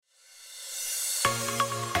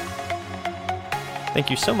Thank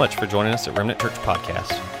you so much for joining us at Remnant Church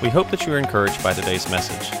Podcast. We hope that you are encouraged by today's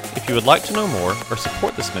message. If you would like to know more or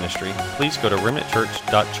support this ministry, please go to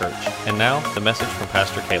remnantchurch.church. And now, the message from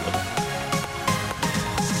Pastor Caleb.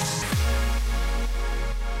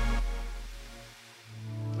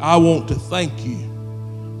 I want to thank you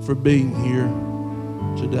for being here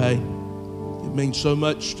today. It means so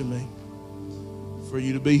much to me for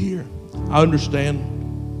you to be here. I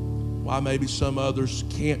understand why maybe some others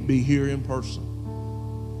can't be here in person.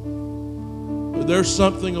 But there's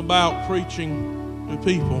something about preaching to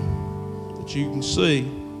people that you can see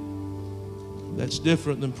that's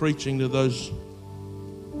different than preaching to those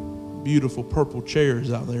beautiful purple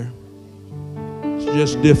chairs out there. It's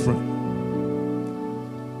just different.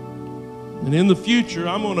 And in the future,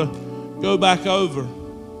 I'm going to go back over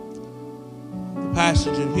the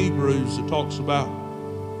passage in Hebrews that talks about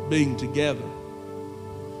being together,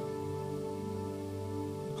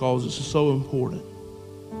 because this is so important.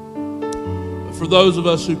 But for those of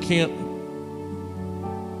us who can't,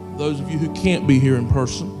 those of you who can't be here in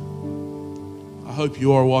person, I hope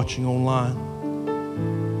you are watching online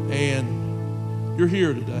and you're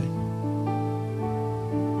here today.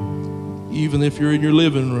 Even if you're in your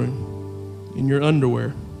living room, in your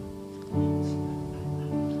underwear,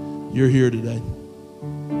 you're here today.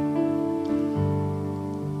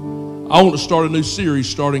 I want to start a new series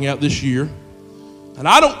starting out this year. And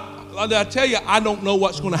did I tell you, I don't know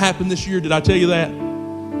what's going to happen this year. Did I tell you that?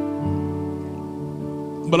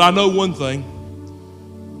 But I know one thing.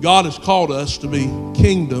 God has called us to be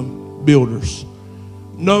kingdom builders.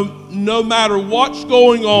 No matter what's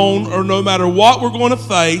going on or no matter what we're going to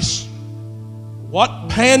face, what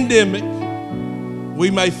pandemic we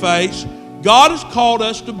may face, God has called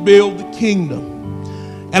us to build the kingdom.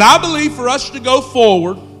 And I believe for us to go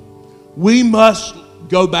forward, we must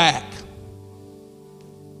go back.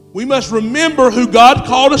 We must remember who God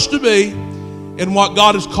called us to be and what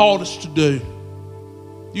God has called us to do.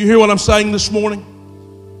 Do you hear what I'm saying this morning?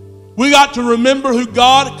 We got to remember who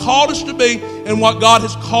God called us to be and what God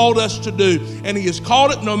has called us to do. And He has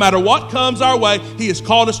called it, no matter what comes our way, He has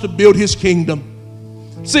called us to build His kingdom.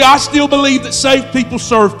 See, I still believe that saved people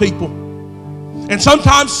serve people. And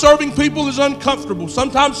sometimes serving people is uncomfortable.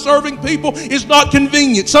 Sometimes serving people is not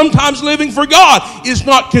convenient. Sometimes living for God is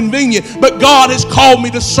not convenient. But God has called me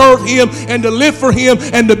to serve Him and to live for Him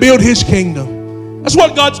and to build His kingdom. That's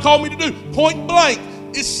what God's called me to do. Point blank.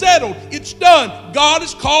 It's settled. It's done. God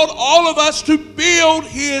has called all of us to build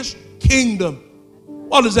His kingdom.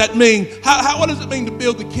 What does that mean? What does it mean to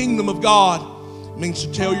build the kingdom of God? It means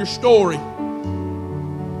to tell your story.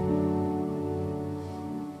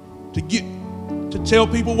 To tell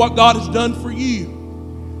people what God has done for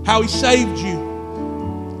you, how He saved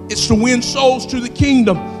you. It's to win souls to the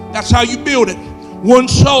kingdom. That's how you build it. One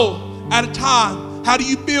soul at a time. How do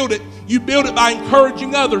you build it? You build it by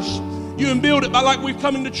encouraging others. You can build it by, like we're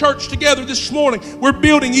coming to church together this morning, we're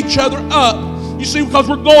building each other up. You see, because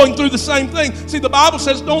we're going through the same thing. See, the Bible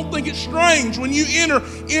says don't think it's strange when you enter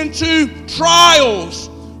into trials.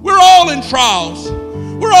 We're all in trials.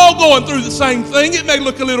 We're all going through the same thing. It may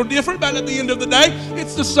look a little different, but at the end of the day,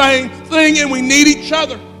 it's the same thing, and we need each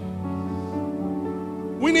other.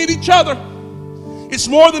 We need each other. It's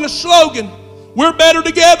more than a slogan. We're better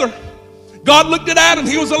together. God looked at Adam.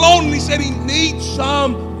 He was alone, and He said He needs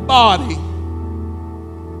somebody.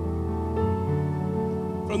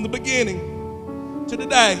 From the beginning to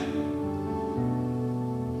today,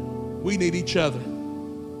 we need each other.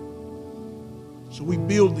 So we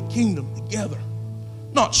build the kingdom together.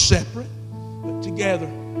 Not separate, but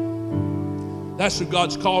together. That's who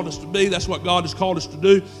God's called us to be. That's what God has called us to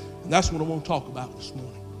do. And that's what I want to talk about this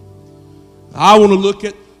morning. I want to look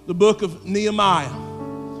at the book of Nehemiah.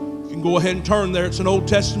 You can go ahead and turn there. It's an Old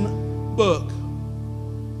Testament book.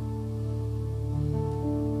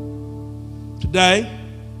 Today,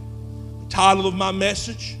 the title of my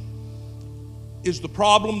message is The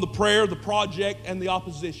Problem, the Prayer, the Project, and the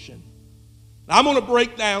Opposition. I'm going to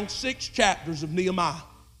break down 6 chapters of Nehemiah.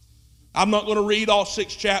 I'm not going to read all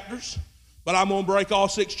 6 chapters, but I'm going to break all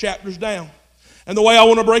 6 chapters down. And the way I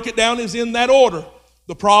want to break it down is in that order.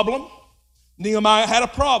 The problem, Nehemiah had a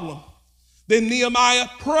problem. Then Nehemiah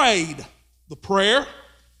prayed, the prayer.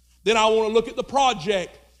 Then I want to look at the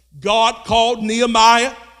project. God called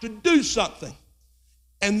Nehemiah to do something.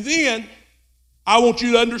 And then I want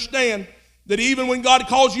you to understand that even when God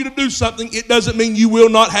calls you to do something, it doesn't mean you will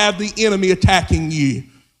not have the enemy attacking you.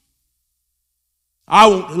 I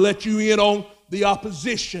want to let you in on the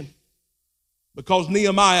opposition because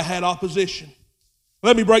Nehemiah had opposition.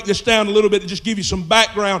 Let me break this down a little bit to just give you some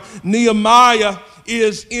background. Nehemiah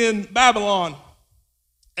is in Babylon.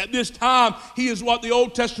 At this time, he is what the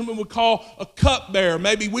Old Testament would call a cupbearer.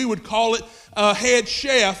 Maybe we would call it a head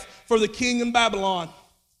chef for the king in Babylon.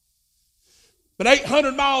 But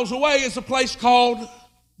 800 miles away is a place called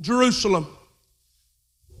Jerusalem.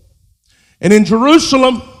 And in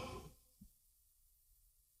Jerusalem,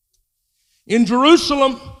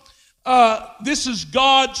 this is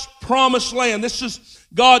God's promised land. This is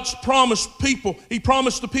God's promised people. He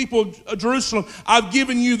promised the people of Jerusalem, I've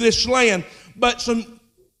given you this land. But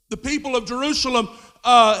the people of Jerusalem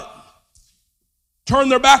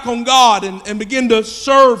turned their back on God and began to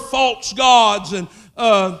serve false gods. And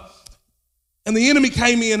the enemy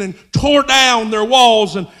came in and tore down their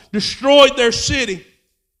walls and destroyed their city.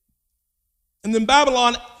 And then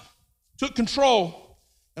Babylon took control.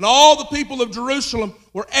 And all the people of Jerusalem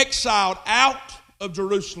were exiled out of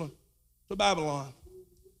Jerusalem to Babylon.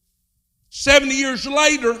 70 years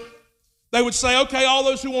later, they would say, okay, all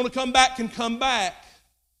those who want to come back can come back.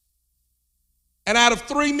 And out of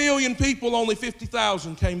 3 million people, only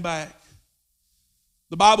 50,000 came back.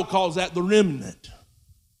 The Bible calls that the remnant.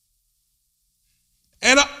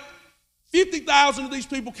 And 50,000 of these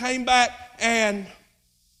people came back, and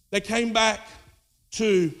they came back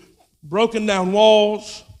to broken down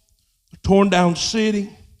walls, a torn down city,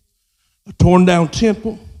 a torn down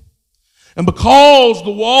temple. And because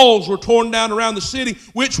the walls were torn down around the city,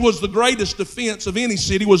 which was the greatest defense of any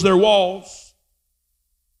city, was their walls,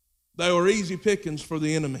 they were easy pickings for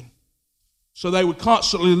the enemy. So they would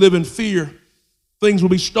constantly live in fear. Things would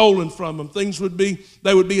be stolen from them.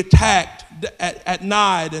 They would be attacked at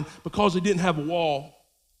night, and because they didn't have a wall.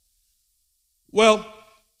 Well,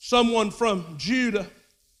 someone from Judah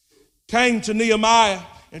came to Nehemiah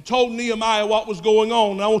and told Nehemiah what was going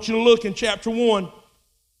on. And I want you to look in chapter 1,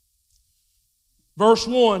 verse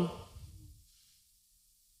 1.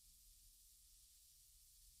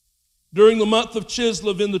 During the month of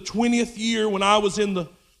Chislev, in the 20th year, when I was in the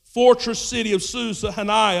fortress city of Susa,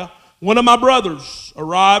 Hananiah, one of my brothers,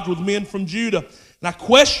 arrived with men from Judah. And I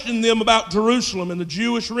questioned them about Jerusalem and the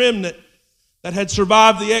Jewish remnant that had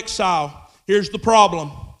survived the exile. Here's the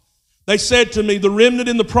problem. They said to me, the remnant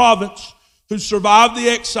in the province who survived the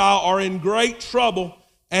exile are in great trouble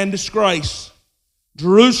and disgrace.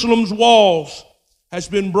 Jerusalem's walls has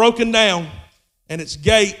been broken down and its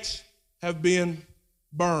gates have been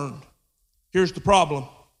burned. Here's the problem.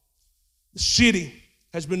 The city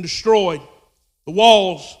has been destroyed. The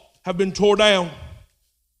walls have been torn down.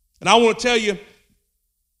 And I want to tell you,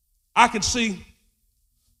 I can see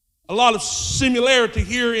a lot of similarity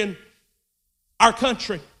here in our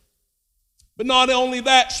country. But not only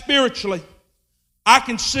that, spiritually, I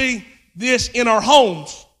can see this in our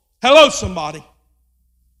homes. Hello, somebody.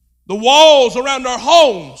 The walls around our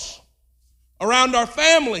homes, around our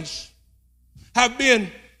families, have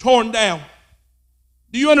been torn down.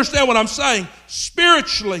 Do you understand what I'm saying?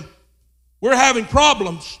 Spiritually, we're having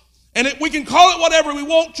problems. And we can call it whatever we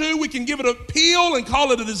want to. We can give it a pill and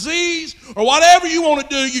call it a disease or whatever you want to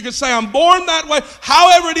do. You can say, I'm born that way.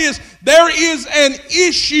 However it is, there is an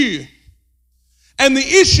issue. And the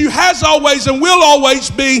issue has always and will always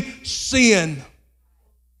be sin.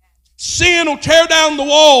 Sin will tear down the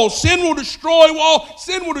walls. Sin will destroy walls.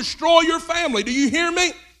 Sin will destroy your family. Do you hear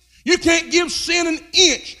me? You can't give sin an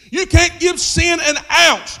inch. You can't give sin an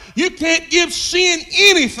ounce. You can't give sin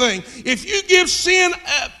anything. If you give sin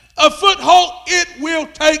a foothold, it will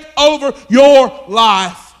take over your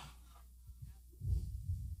life.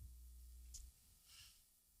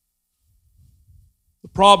 The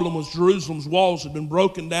problem was Jerusalem's walls had been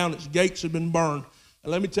broken down, its gates had been burned.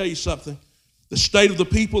 And let me tell you something. The state of the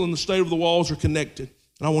people and the state of the walls are connected.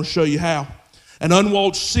 And I want to show you how. An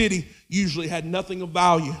unwalled city usually had nothing of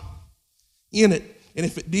value in it. And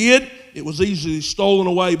if it did, it was easily stolen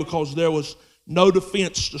away because there was no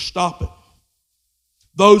defense to stop it.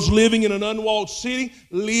 Those living in an unwalled city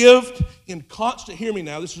lived in constant, hear me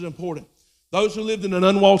now, this is important. Those who lived in an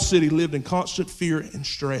unwalled city lived in constant fear and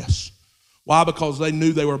stress. Why? Because they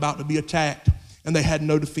knew they were about to be attacked and they had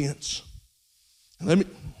no defense.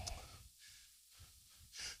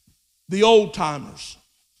 The old timers,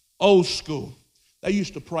 old school, they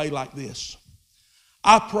used to pray like this.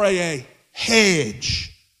 I pray a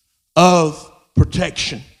hedge of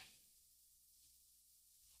protection.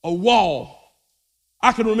 A wall.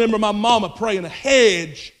 I can remember my mama praying a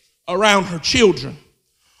hedge around her children.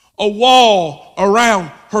 A wall around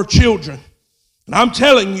her children. And I'm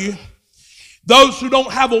telling you, those who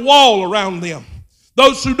don't have a wall around them,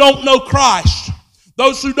 those who don't know Christ,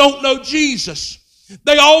 those who don't know Jesus,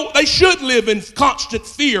 they should live in constant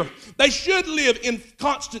fear. They should live in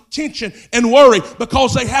constant tension and worry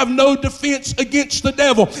because they have no defense against the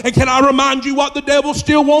devil. And can I remind you what the devil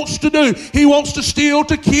still wants to do? He wants to steal,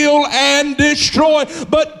 to kill, and destroy.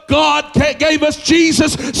 But God gave us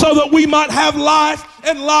Jesus so that we might have life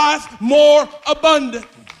and life more abundant.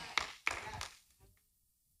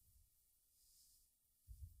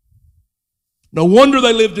 No wonder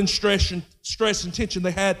they lived in stress and tension. They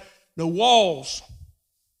had no walls.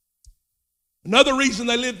 Another reason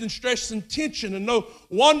they lived in stress and tension and no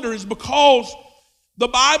wonder is because the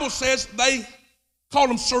Bible says they call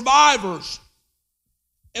them survivors.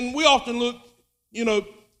 And we often look,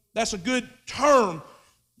 that's a good term.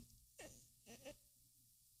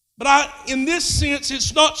 But in this sense,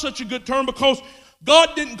 it's not such a good term because God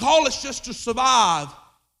didn't call us just to survive.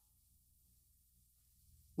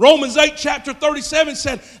 Romans 8, chapter 37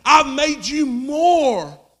 said, I've made you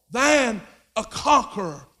more than a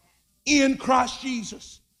conqueror in Christ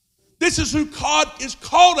Jesus. This is who God has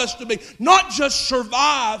called us to be. Not just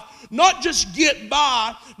survive, not just get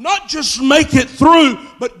by, not just make it through,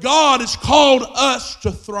 but God has called us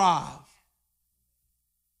to thrive.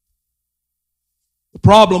 The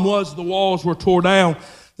problem was the walls were torn down.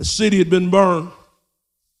 The city had been burned.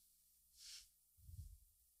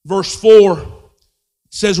 Verse 4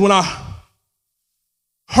 says, when I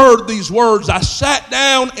heard these words, I sat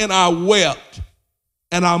down and I wept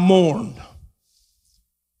and I mourned.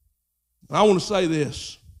 And I want to say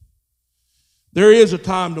this. There is a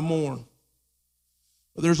time to mourn,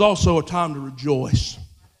 but there's also a time to rejoice.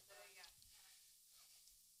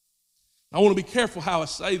 I want to be careful how I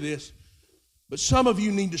say this, but some of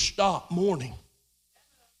you need to stop mourning.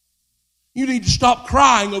 You need to stop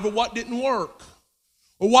crying over what didn't work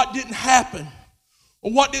or what didn't happen.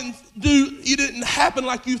 Or what didn't happen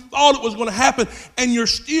like you thought it was going to happen, and you're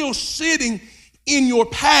still sitting in your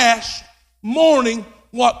past mourning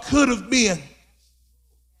what could have been.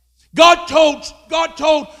 God told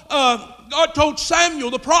Samuel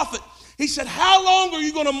the prophet, he said, how long are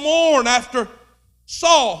you going to mourn after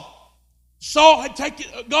Saul? God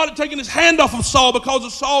had taken his hand off of Saul because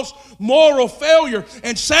of Saul's moral failure.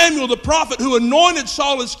 And Samuel the prophet, who anointed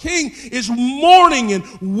Saul as king, is mourning and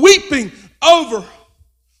weeping over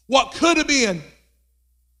what could have been.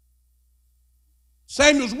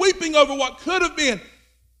 Samuel's weeping over what could have been.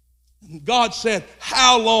 And God said,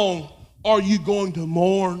 how long are you going to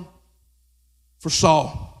mourn for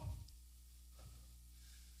Saul?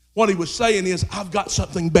 What he was saying is, I've got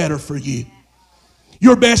something better for you.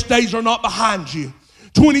 Your best days are not behind you.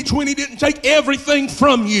 2020 didn't take everything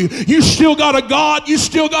from you. You still got a God. You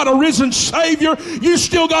still got a risen Savior. You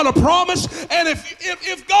still got a promise. And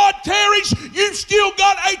if God tarries, you've still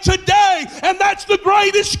got a today. And that's the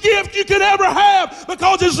greatest gift you could ever have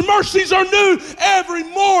because His mercies are new every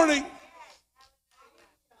morning.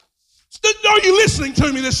 Are you listening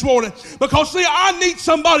to me this morning? Because, see, I need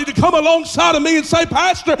somebody to come alongside of me and say,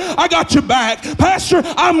 Pastor, I got your back. Pastor,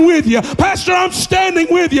 I'm with you. Pastor, I'm standing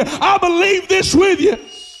with you. I believe this with you.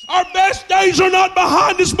 Our best days are not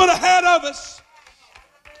behind us, but ahead of us.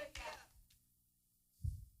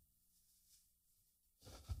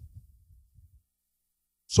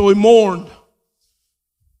 So he mourned,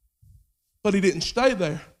 but he didn't stay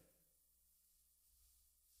there.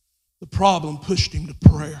 The problem pushed him to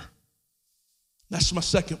prayer. That's my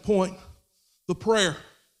second point, the prayer.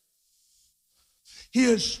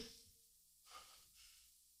 His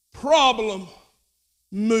problem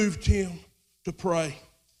moved him to pray.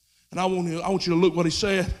 And I want you to look what he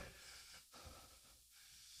said.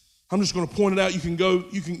 I'm just going to point it out. You can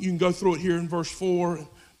go through it here in verse 4 and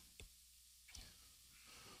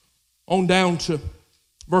on down to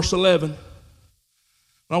verse 11. And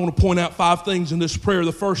I want to point out 5 things in this prayer.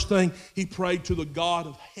 The first thing, he prayed to the God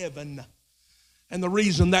of heaven. And the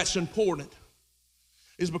reason that's important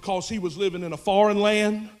is because he was living in a foreign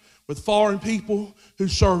land with foreign people who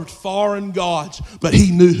served foreign gods. But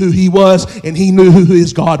he knew who he was, and he knew who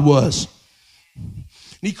his God was. And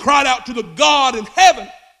he cried out to the God in heaven,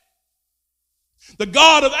 the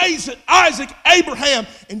God of Isaac, Abraham,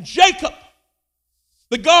 and Jacob,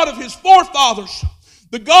 the God of his forefathers,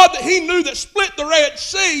 the God that he knew that split the Red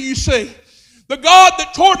Sea, you see. The God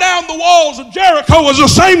that tore down the walls of Jericho was the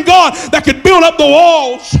same God that could build up the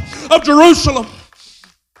walls of Jerusalem.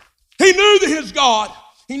 He knew his God.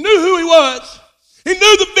 He knew who he was. He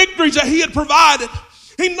knew the victories that he had provided.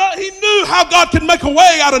 He knew how God could make a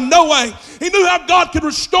way out of no way. He knew how God could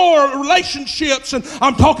restore relationships. And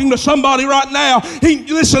I'm talking to somebody right now.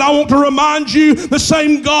 Listen, I want to remind you, the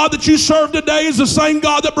same God that you serve today is the same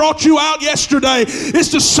God that brought you out yesterday.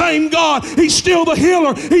 It's the same God. He's still the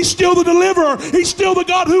healer. He's still the deliverer. He's still the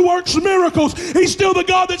God who works miracles. He's still the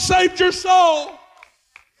God that saved your soul.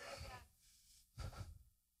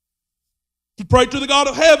 He prayed to the God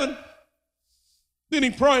of heaven. Then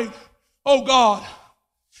he prayed, oh God,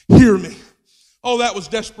 hear me. Oh, that was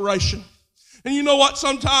desperation. And you know what?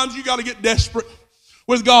 Sometimes you got to get desperate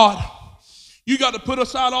with God. You got to put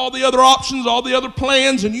aside all the other options, all the other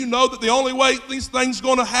plans, and you know that the only way these things are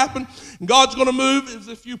going to happen and God's going to move is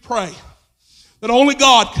if you pray. That only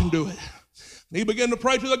God can do it. And he began to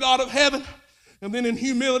pray to the God of heaven, and then in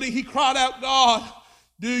humility he cried out, God,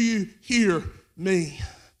 do you hear me?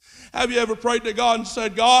 Have you ever prayed to God and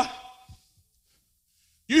said, God,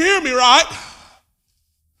 you hear me, right?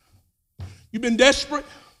 You've been desperate.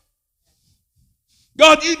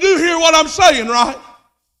 God, you do hear what I'm saying, right?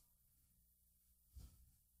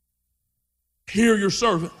 Hear your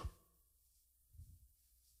servant.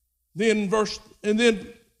 Then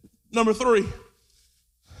number 3.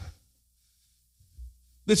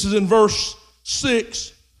 This is in verse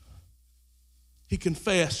 6. He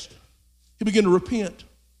confessed. He began to repent.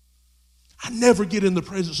 I never get in the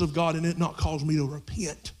presence of God and it not cause me to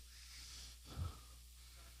repent.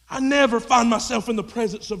 I never find myself in the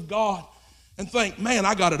presence of God and think, man,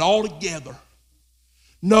 I got it all together.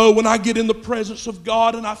 No, when I get in the presence of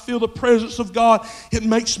God and I feel the presence of God, it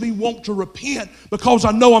makes me want to repent because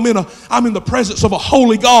I know I'm in the presence of a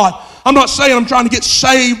holy God. I'm not saying I'm trying to get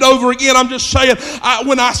saved over again. I'm just saying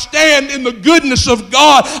when I stand in the goodness of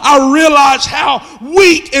God, I realize how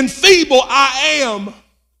weak and feeble I am.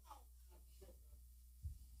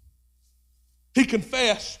 He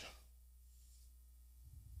confessed.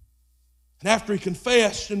 And after he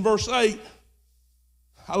confessed in verse 8,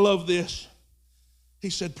 I love this. He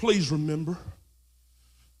said, please remember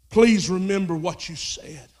what you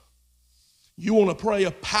said. You want to pray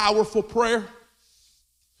a powerful prayer?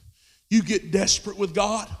 You get desperate with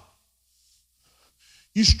God.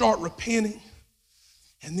 You start repenting.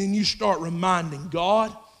 And then you start reminding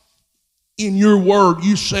God, in your word,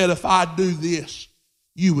 you said if I do this,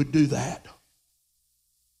 you would do that.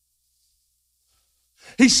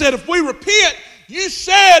 He said, if we repent, you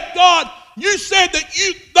said, God, you said that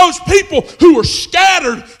those people who were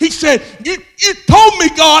scattered, he said, you told me,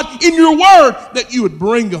 God, in your word that you would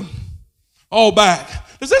bring them all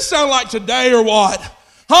back. Does this sound like today or what?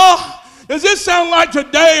 Huh? Does this sound like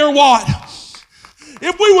today or what?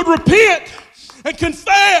 If we would repent and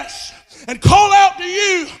confess and call out to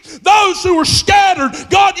you those who were scattered,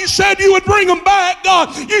 God, you said you would bring them back.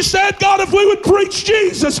 God, you said, God, if we would preach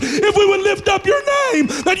Jesus, if we would lift up your name,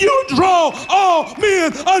 that you would draw all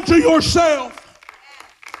men unto yourself.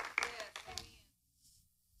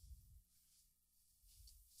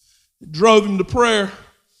 It drove him to prayer.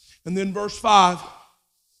 And then verse 5,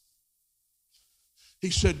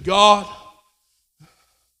 he said, God,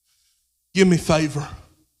 give me favor.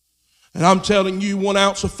 And I'm telling you, 1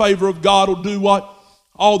 ounce of favor of God will do what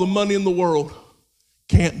all the money in the world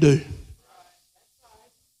can't do.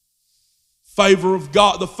 Favor of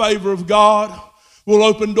God, the favor of God will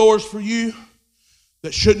open doors for you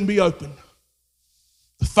that shouldn't be open.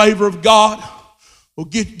 The favor of God will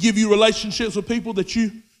give you relationships with people that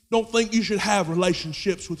you don't think you should have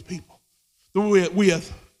relationships with people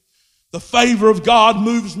with. The favor of God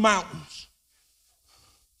moves mountains.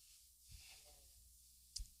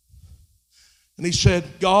 And he said,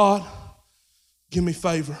 God, give me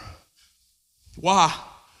favor. Why?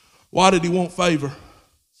 Why did he want favor?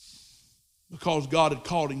 Because God had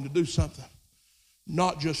called him to do something,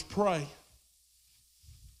 not just pray.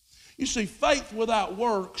 You see, faith without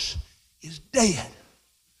works is dead.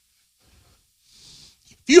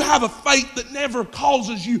 If you have a faith that never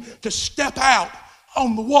causes you to step out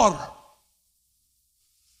on the water,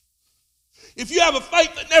 if you have a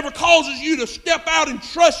faith that never causes you to step out and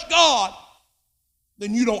trust God,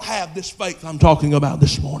 then you don't have this faith I'm talking about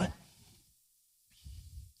this morning.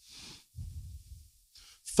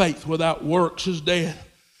 Faith without works is dead.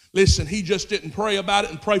 Listen, he just didn't pray about it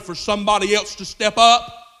and pray for somebody else to step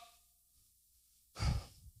up.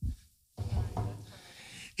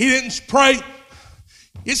 He didn't pray.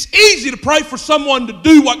 It's easy to pray for someone to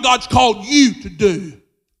do what God's called you to do.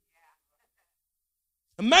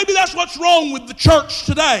 And maybe that's what's wrong with the church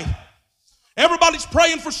today. Everybody's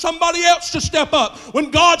praying for somebody else to step up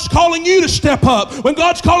when God's calling you to step up, when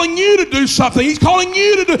God's calling you to do something. He's calling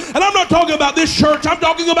you to do, and I'm not talking about this church, I'm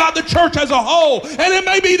talking about the church as a whole, and it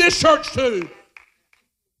may be this church too.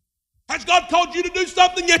 Has God called you to do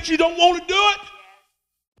something yet you don't want to do it?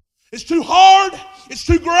 It's too hard. It's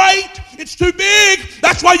too great. It's too big.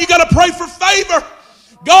 That's why you got to pray for favor.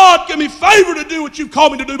 God, give me favor to do what you've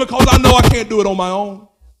called me to do because I know I can't do it on my own.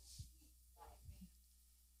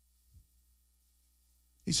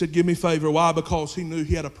 He said, give me favor. Why? Because he knew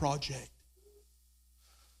he had a project.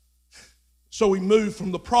 So he moved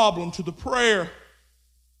from the problem to the prayer.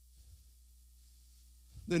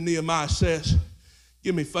 Then Nehemiah says,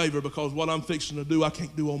 give me favor because what I'm fixing to do, I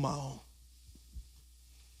can't do on my own.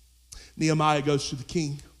 Nehemiah goes to the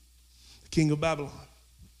king of Babylon.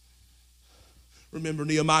 Remember,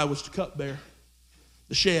 Nehemiah was the cupbearer,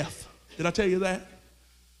 the chef. Did I tell you that?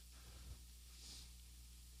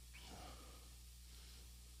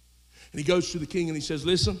 And he goes to the king and he says,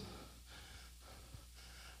 listen,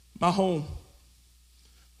 my home,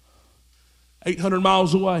 800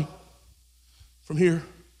 miles away from here,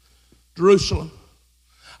 Jerusalem.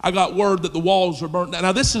 I got word that the walls are burnt down.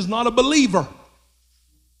 Now, this is not a believer.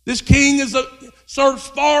 This king serves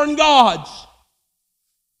foreign gods.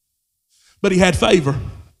 But he had favor.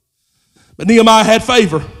 But Nehemiah had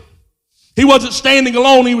favor. He wasn't standing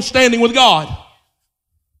alone. He was standing with God.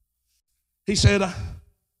 He said,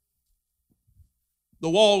 the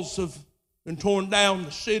walls have been torn down.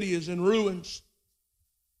 The city is in ruins.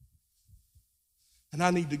 And I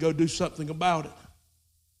need to go do something about it.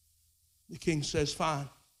 The king says, fine.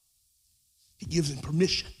 He gives him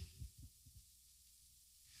permission.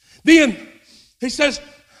 Then he says,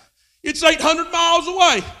 it's 800 miles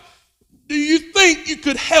away. Do you think you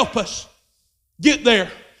could help us get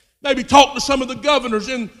there? Maybe talk to some of the governors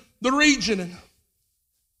in the region. And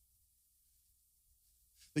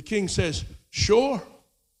the king says, sure.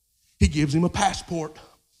 He gives him a passport.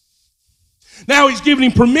 Now he's giving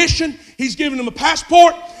him permission. He's giving him a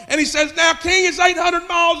passport. And he says, now, king, it's 800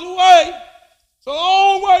 miles away. It's a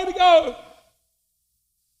long way to go.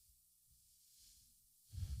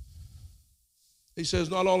 He says,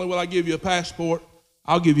 not only will I give you a passport,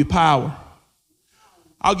 I'll give you power.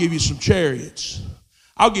 I'll give you some chariots.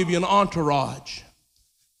 I'll give you an entourage.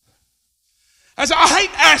 I said, I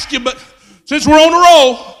hate to ask you, but since we're on the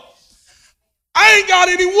roll, I ain't got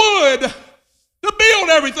any wood to build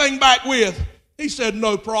everything back with. He said,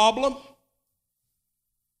 no problem.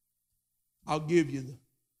 I'll give you the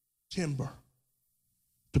timber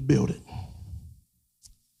to build it.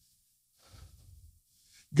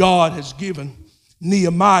 God has given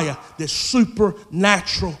Nehemiah this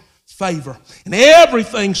supernatural favor. And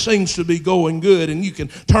everything seems to be going good. And you can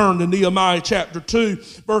turn to Nehemiah chapter 2,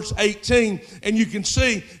 verse 18, and you can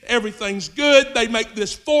see everything's good. They make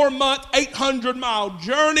this 4-month, 800-mile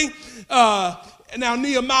journey. And now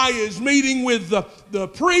Nehemiah is meeting with the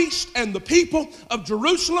priest and the people of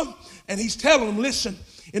Jerusalem. And he's telling them, listen,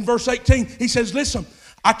 in verse 18, he says, listen,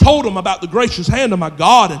 I told them about the gracious hand of my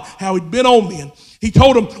God and how he'd been on me. And he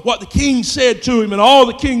told them what the king said to him and all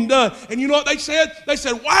the king done. And you know what they said? They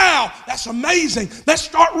said, wow, that's amazing. Let's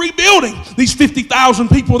start rebuilding. These 50,000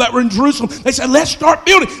 people that were in Jerusalem, they said, let's start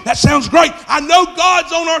building. That sounds great. I know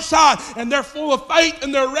God's on our side. And they're full of faith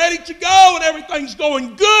and they're ready to go and everything's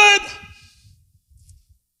going good.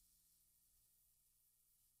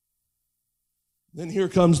 Then here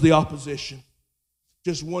comes the opposition.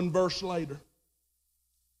 Just one verse later.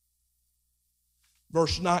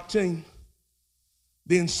 Verse 19.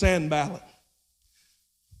 Then Sanballat.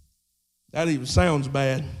 That even sounds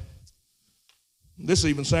bad. This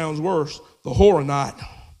even sounds worse. The Horonite.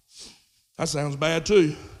 That sounds bad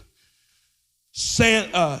too.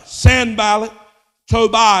 Sanballat,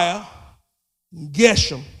 Tobiah,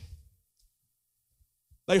 Geshem.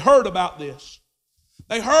 They heard about this.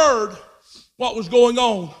 They heard what was going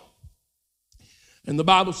on. And the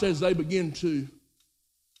Bible says they begin to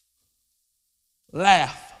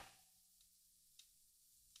laugh.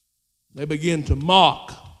 They begin to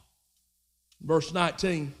mock. Verse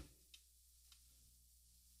 19.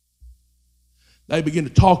 They begin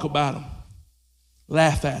to talk about him,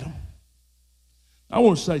 laugh at him. I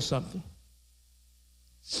want to say something.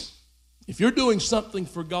 If you're doing something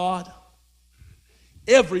for God,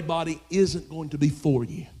 everybody isn't going to be for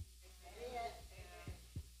you.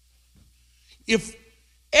 If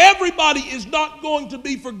everybody is not going to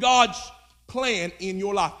be for God's plan in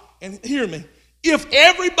your life, and hear me, if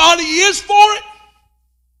everybody is for it,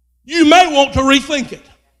 you may want to rethink it.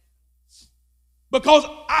 Because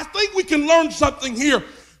I think we can learn something here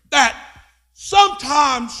that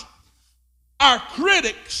sometimes our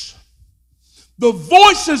critics, the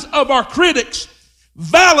voices of our critics,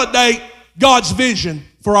 validate God's vision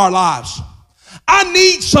for our lives. I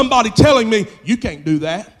need somebody telling me, you can't do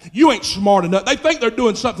that. You ain't smart enough. They think they're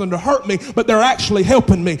doing something to hurt me, but they're actually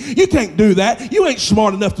helping me. You can't do that. You ain't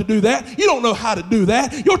smart enough to do that. You don't know how to do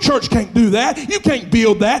that. Your church can't do that. You can't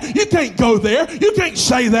build that. You can't go there. You can't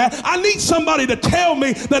say that. I need somebody to tell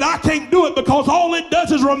me that I can't do it, because all it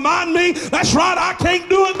does is remind me, that's right, I can't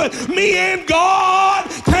do it, but me and God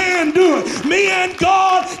can do it. Me and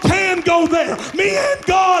God can go there. Me and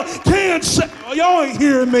God can say, y'all ain't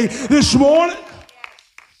hearing me this morning.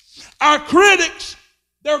 Our critics,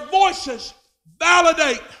 their voices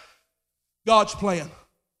validate God's plan.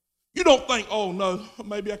 You don't think, oh no,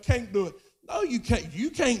 maybe I can't do it. No, you can't. You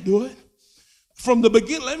can't do it. From the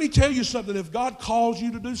beginning, let me tell you something. If God calls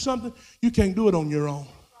you to do something, you can't do it on your own.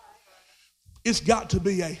 It's got to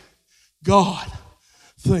be a God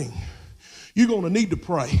thing. You're going to need to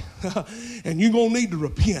pray. And you're going to need to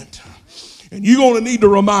repent. And you're going to need to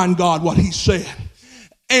remind God what He said.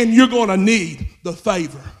 And you're going to need the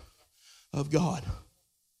favor of God.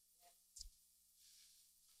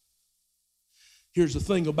 Here's the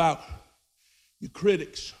thing about your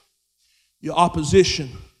critics, your opposition,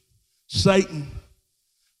 Satan,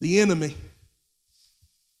 the enemy.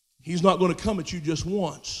 He's not going to come at you just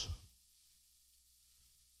once.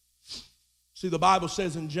 See, the Bible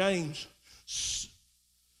says in James,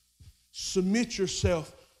 submit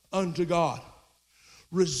yourself unto God.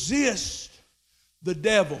 Resist the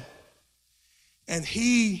devil, and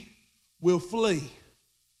he will flee.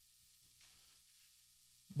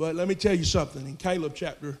 But let me tell you something. In Caleb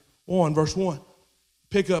chapter 1, verse 1,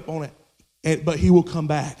 pick up on it. But he will come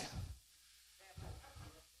back.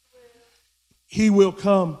 He will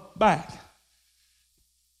come back.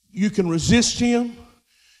 You can resist him.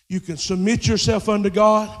 You can submit yourself unto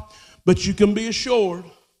God. But you can be assured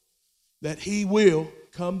that he will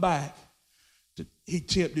come back. He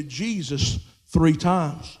tempted Jesus 3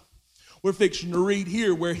 times. We're fixing to read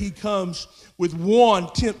here where he comes with one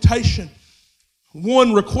temptation,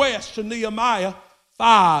 one request to Nehemiah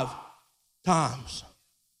 5 times.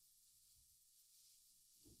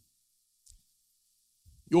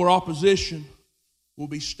 Your opposition will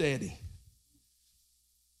be steady.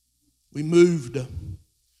 We moved to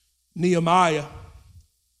Nehemiah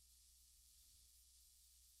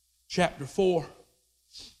chapter 4.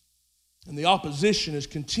 And the opposition is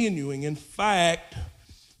continuing. In fact,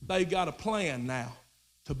 they got a plan now.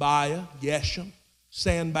 Tobiah, Geshem,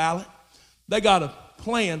 Sanballat. They got a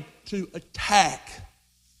plan to attack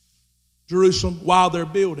Jerusalem while they're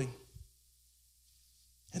building.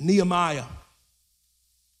 And Nehemiah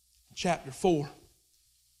chapter 4.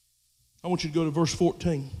 I want you to go to verse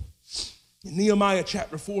 14. In Nehemiah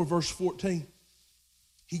chapter 4, verse 14,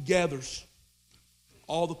 he gathers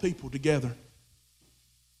all the people together.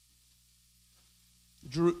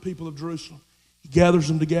 The people of Jerusalem. He gathers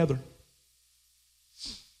them together.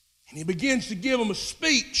 And he begins to give them a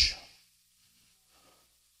speech.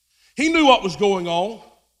 He knew what was going on.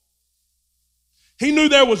 He knew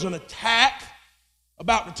there was an attack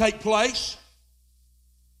about to take place.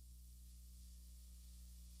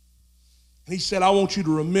 And he said, I want you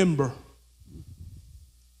to remember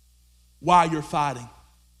why you're fighting.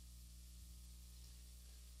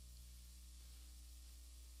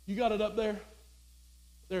 You got it up there?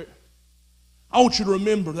 There. I want you to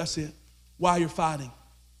remember, that's it, why you're fighting.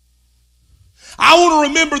 I want to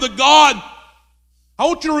remember the God. I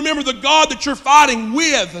want you to remember the God that you're fighting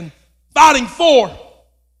with and fighting for.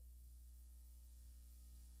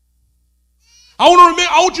 I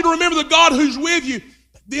want you to remember the God who's with you.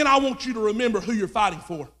 Then I want you to remember who you're fighting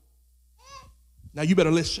for. Now you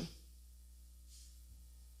better listen.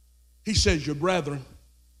 He says, your brethren,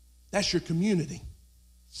 that's your community.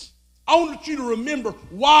 I want you to remember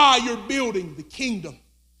why you're building the kingdom.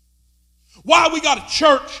 Why we got a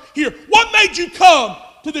church here. What made you come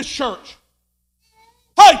to this church?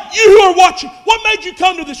 Hey, you who are watching, what made you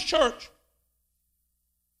come to this church?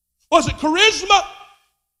 Was it charisma?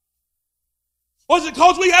 Was it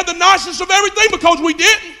because we had the nicest of everything? Because we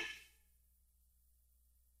didn't.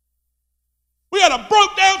 We had a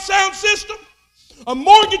broke down sound system, a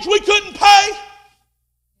mortgage we couldn't pay.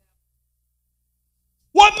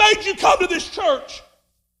 What made you come to this church?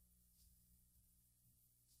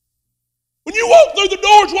 When you walked through the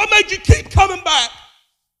doors, what made you keep coming back?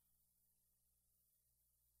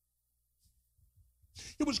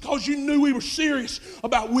 It was because you knew we were serious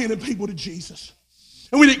about winning people to Jesus.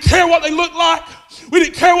 And we didn't care what they looked like. We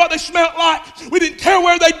didn't care what they smelled like. We didn't care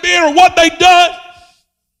where they'd been or what they'd done.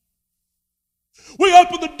 We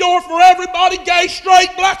opened the door for everybody, gay, straight,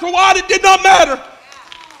 black or white. It did not matter.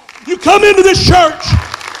 You come into this church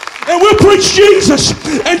and we'll preach Jesus,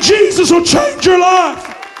 and Jesus will change your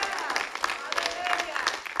life.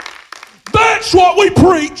 That's what we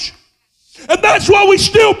preach. And that's what we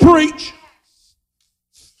still preach.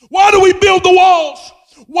 Why do we build the walls?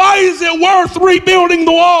 Why is it worth rebuilding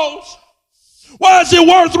the walls? Why is it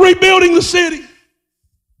worth rebuilding the city?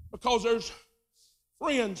 Because there's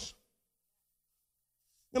friends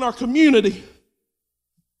in our community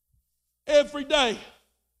every day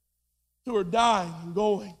who are dying and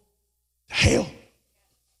going to hell.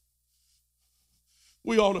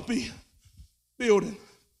 We ought to be building.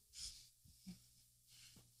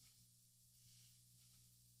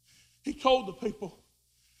 He told the people,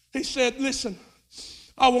 he said, listen,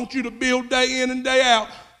 I want you to build day in and day out,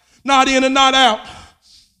 night in and night out.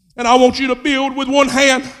 And I want you to build with one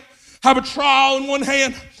hand, have a trowel in one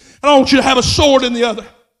hand, and I want you to have a sword in the other.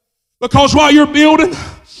 Because while you're building,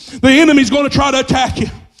 the enemy's going to try to attack you.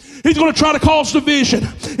 He's going to try to cause division.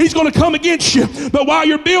 He's going to come against you. But while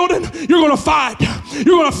you're building, you're going to fight.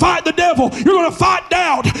 You're going to fight the devil. You're going to fight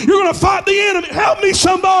doubt. You're going to fight the enemy. Help me,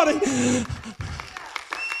 somebody.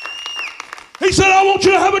 He said, I want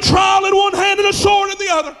you to have a trowel in one hand and a sword in the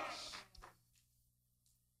other.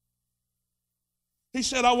 He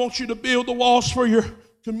said, I want you to build the walls for your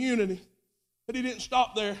community. But he didn't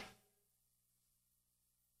stop there.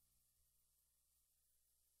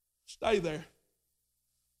 Stay there.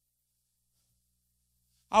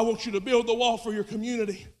 I want you to build the wall for your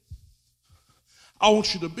community. I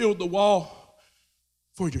want you to build the wall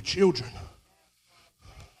for your children.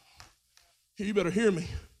 You better hear me.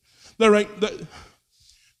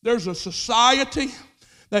 There's a society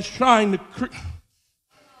that's trying to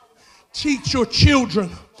teach your children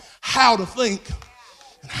how to think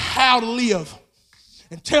and how to live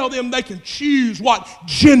and tell them they can choose what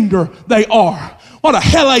gender they are. What a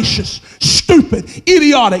hellacious, stupid,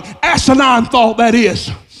 idiotic, asinine thought that is.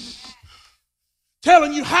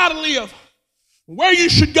 Telling you how to live, where you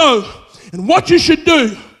should go, and what you should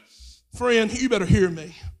do. Friend, you better hear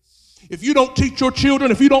me. If you don't teach your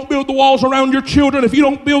children, if you don't build the walls around your children, if you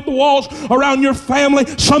don't build the walls around your family,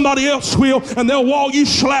 somebody else will, and they'll wall you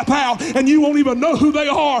slap out, and you won't even know who they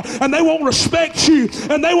are, and they won't respect you,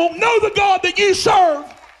 and they won't know the God that you serve.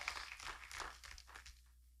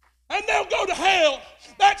 And they'll go to hell.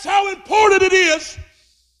 That's how important it is.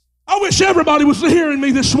 I wish everybody was hearing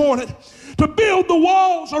me this morning. To build the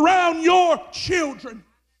walls around your children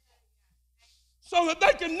so that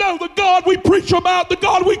they can know the God we preach about, the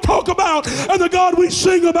God we talk about, and the God we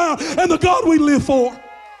sing about, and the God we live for.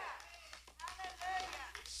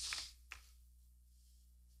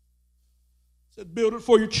 Said, build it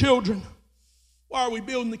for your children. Why are we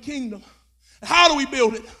building the kingdom? How do we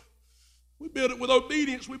build it? We build it with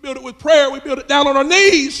obedience. We build it with prayer. We build it down on our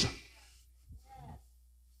knees.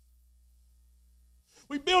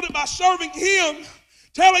 We build it by serving Him,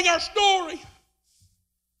 telling our story.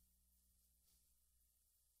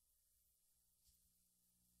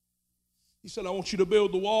 He said, I want you to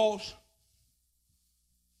build the walls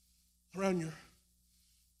around your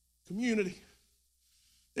community.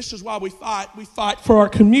 This is why we fight. We fight for our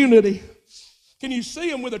community. Can you see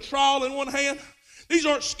them with a trowel in one hand? These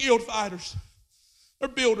aren't skilled fighters. They're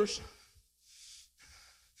builders.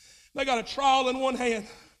 They got a trowel in one hand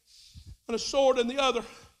and a sword in the other.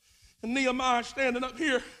 And Nehemiah standing up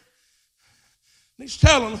here. And he's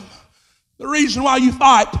telling them the reason why you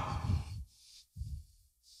fight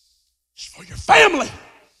is for your family.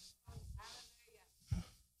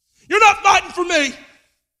 You're not fighting for me.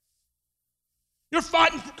 You're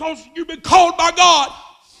fighting because you've been called by God.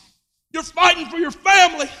 You're fighting for your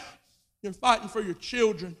family. You're fighting for your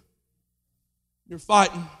children. You're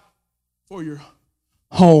fighting for your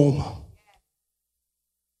home.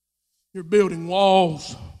 You're building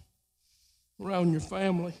walls around your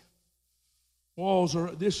family.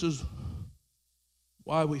 This is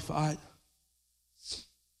why we fight.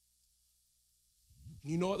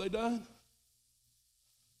 You know what they done?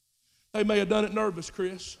 They may have done it nervous,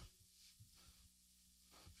 Chris.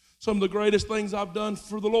 Some of the greatest things I've done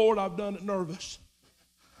for the Lord, I've done it nervous.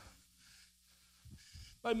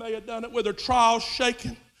 They may have done it with their trowels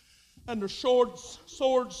shaking and their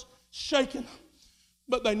swords shaking,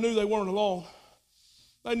 but they knew they weren't alone.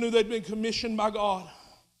 They knew they'd been commissioned by God,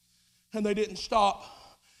 and they didn't stop,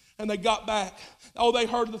 and they got back. Oh, they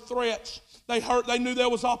heard the threats. They knew there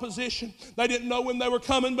was opposition. They didn't know when they were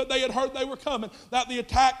coming, but they had heard they were coming, that the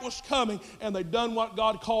attack was coming, and they done what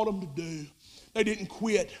God called them to do. They didn't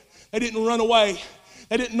quit. They didn't run away.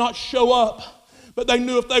 They did not show up, but they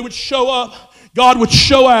knew if they would show up, God would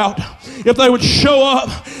show out. If they would show up,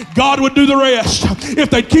 God would do the rest. If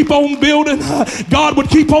they'd keep on building, God would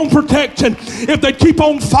keep on protecting. If they'd keep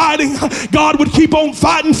on fighting, God would keep on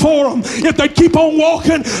fighting for them. If they'd keep on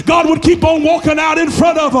walking, God would keep on walking out in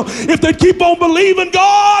front of them. If they'd keep on believing,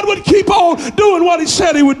 God would keep on doing what He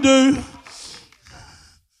said He would do.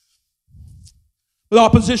 The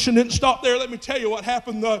opposition didn't stop there. Let me tell you what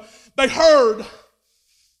happened. They heard,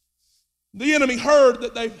 the enemy heard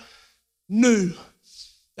that they knew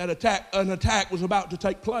that an attack was about to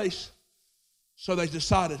take place, so they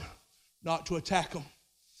decided not to attack them.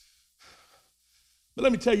 But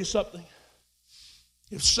let me tell you something.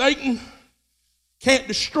 If Satan can't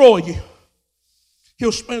destroy you,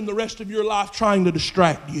 he'll spend the rest of your life trying to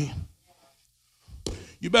distract you.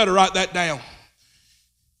 You better write that down.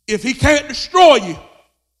 If he can't destroy you,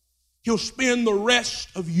 he'll spend the rest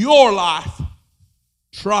of your life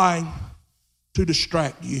trying to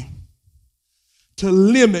distract you, to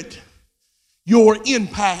limit your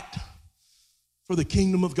impact for the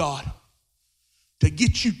kingdom of God, to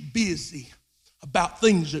get you busy about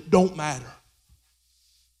things that don't matter,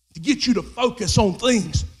 to get you to focus on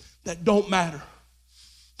things that don't matter,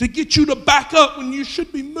 to get you to back up when you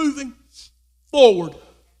should be moving forward.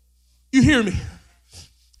 You hear me?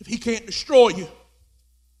 If he can't destroy you,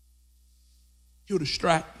 he'll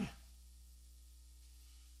distract you.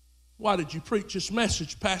 Why did you preach this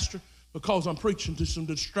message, Pastor? Because I'm preaching to some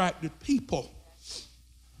distracted people.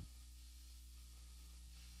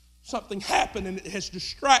 Something happened and it has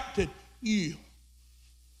distracted you.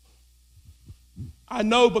 I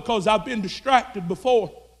know because I've been distracted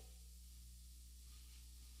before.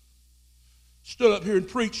 Stood up here and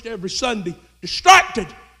preached every Sunday, distracted.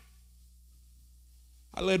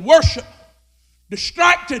 I led worship,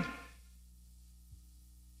 distracted.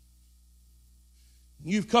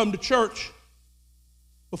 You've come to church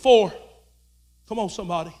before. Come on,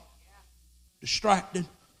 somebody. Distracted.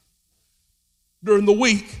 During the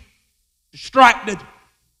week, distracted.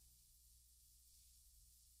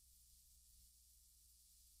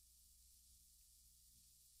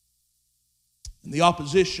 And the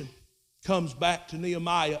opposition comes back to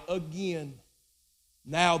Nehemiah again.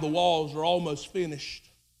 Now the walls are almost finished.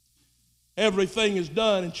 Everything is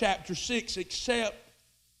done in chapter 6 except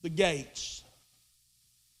the gates.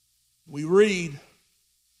 We read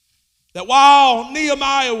that while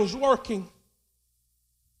Nehemiah was working,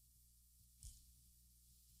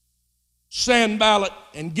 Sanballat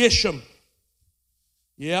and Geshem,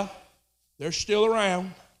 yeah, they're still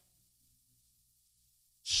around,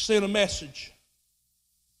 sent a message.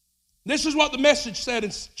 This is what the message said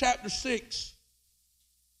in chapter 6,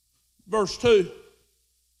 verse 2.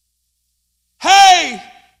 Hey,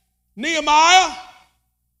 Nehemiah,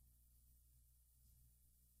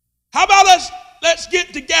 how about let's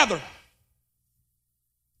get together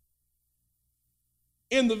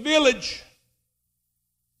in the village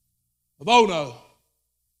of Ono.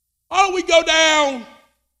 Why don't we go down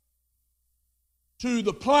to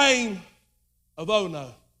the plain of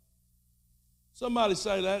Ono? Somebody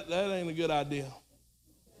say that ain't a good idea.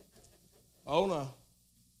 Oh no.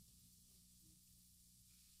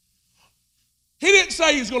 He didn't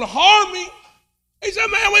say he's going to harm me. He said,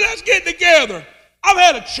 man, let's get together. I've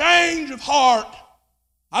had a change of heart.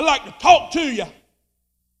 I'd like to talk to you.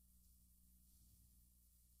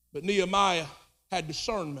 But Nehemiah had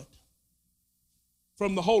discernment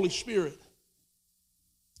from the Holy Spirit.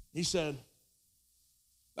 He said,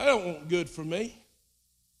 they don't want good for me.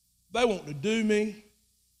 They want to do me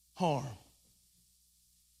harm.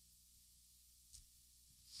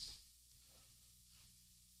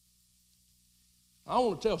 I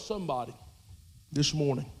want to tell somebody this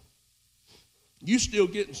morning, you still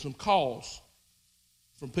getting some calls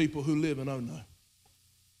from people who live in Ono.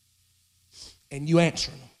 And you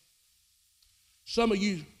answering them. Some of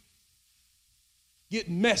you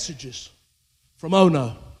getting messages from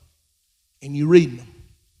Ono and you reading them.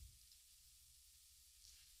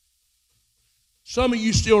 Some of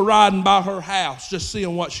you still riding by her house just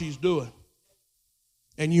seeing what she's doing.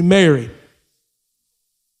 And you married.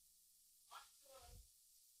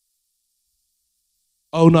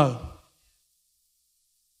 Oh no.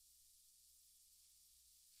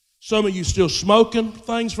 Some of you still smoking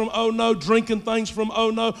things from oh no, drinking things from oh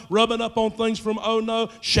no, rubbing up on things from oh no,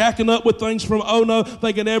 shacking up with things from oh no,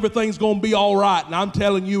 thinking everything's going to be all right. And I'm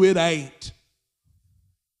telling you it ain't.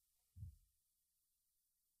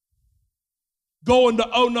 Going to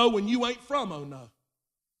oh no when you ain't from oh no.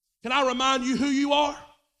 Can I remind you who you are?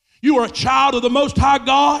 You are a child of the Most High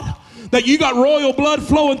God. that you got royal blood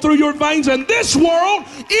flowing through your veins, and this world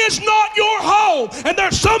is not your home. And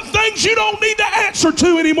there's some things you don't need to answer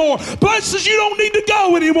to anymore, places you don't need to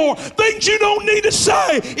go anymore, things you don't need to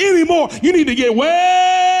say anymore. You need to get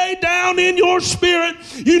way down in your spirit.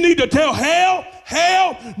 You need to tell hell,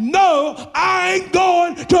 no, I ain't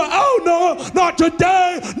going to, oh no, not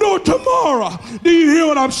today nor tomorrow. Do you hear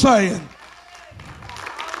what I'm saying?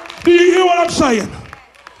 Do you hear what I'm saying?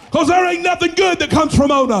 Because there ain't nothing good that comes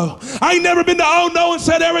from oh no. I ain't never been to oh no and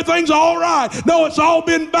said everything's all right. No, it's all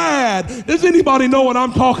been bad. Does anybody know what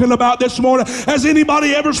I'm talking about this morning? Has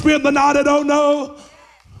anybody ever spent the night at oh no?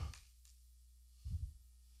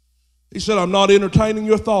 He said, I'm not entertaining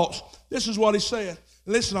your thoughts. This is what he said.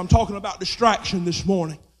 Listen, I'm talking about distraction this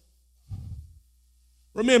morning.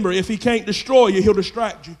 Remember, if he can't destroy you, he'll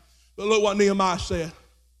distract you. But look what Nehemiah said.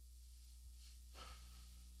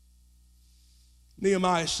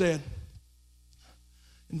 Nehemiah said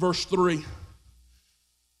in verse 3,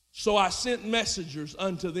 so I sent messengers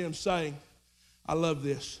unto them saying, I love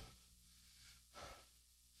this,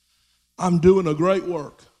 I'm doing a great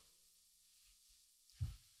work.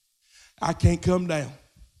 I can't come down.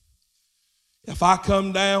 If I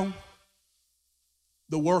come down,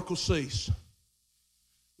 the work will cease.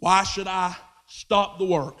 Why should I stop the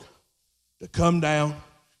work to come down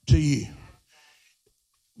to you?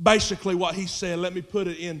 Basically what he said, let me put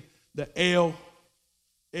it in the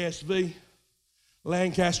LSV,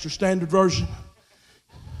 Lancaster Standard Version.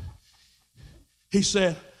 He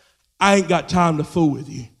said, I ain't got time to fool with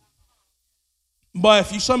you.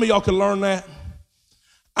 But if some of y'all can learn that,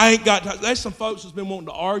 I ain't got time. There's some folks that's been wanting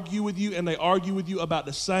to argue with you, and they argue with you about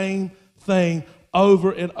the same thing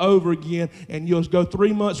over and over again, and you'll go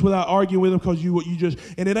 3 months without arguing with them because you just,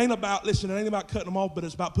 and it ain't about, listen, it ain't about cutting them off, but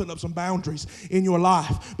it's about putting up some boundaries in your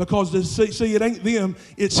life, because see, it ain't them,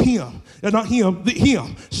 it's him. It's not him,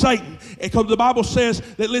 him, Satan. Because the Bible says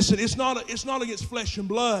that, listen, it's not against flesh and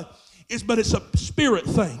blood, but it's a spirit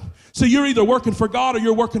thing. So you're either working for God or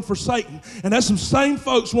you're working for Satan. And that's some same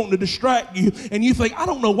folks wanting to distract you. And you think, I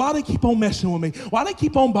don't know why they keep on messing with me. Why they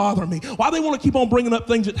keep on bothering me. Why they want to keep on bringing up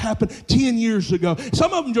things that happened 10 years ago.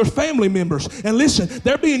 Some of them are family members. And listen,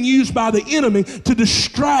 they're being used by the enemy to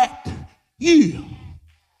distract you.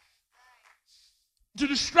 To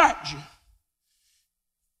distract you.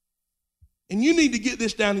 And you need to get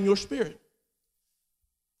this down in your spirit.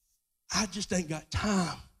 I just ain't got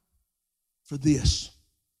time for this.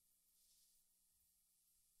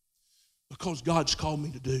 Because God's called me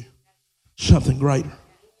to do something greater.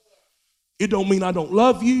 It don't mean I don't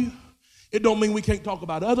love you. It don't mean we can't talk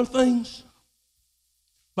about other things.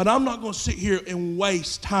 But I'm not going to sit here and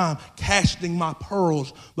waste time casting my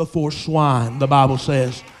pearls before swine, the Bible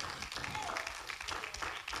says.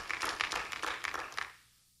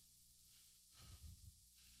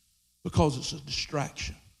 Because it's a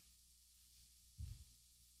distraction.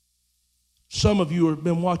 Some of you have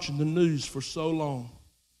been watching the news for so long,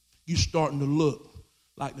 you're starting to look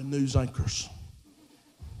like the news anchors.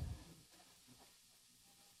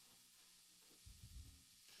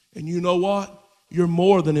 And you know what? You're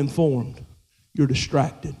more than informed. You're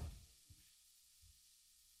distracted.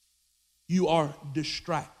 You are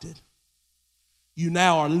distracted. You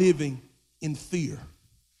now are living in fear.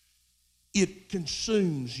 It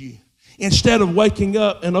consumes you. Instead of waking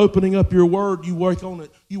up and opening up your word, you wake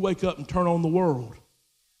up and turn on the world.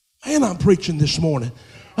 Man, I'm preaching this morning.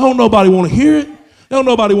 I don't nobody want to hear it. Don't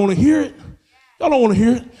nobody want to hear it. Y'all don't want to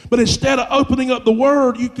hear it. But instead of opening up the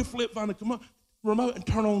word, you can find the remote and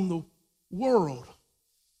turn on the world.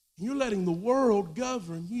 And you're letting the world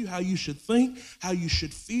govern you, how you should think, how you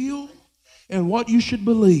should feel, and what you should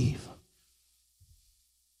believe.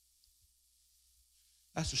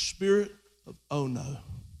 That's the spirit of oh no.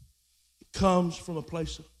 It comes from a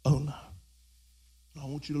place of oh no. I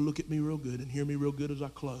want you to look at me real good and hear me real good as I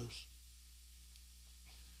close.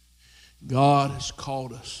 God has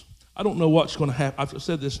called us. I don't know what's going to happen. I've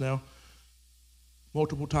said this now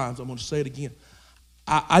multiple times. I'm going to say it again.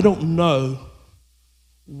 I don't know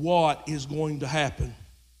what is going to happen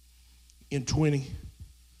in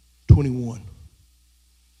 2021.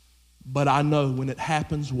 But I know when it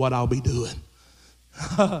happens what I'll be doing.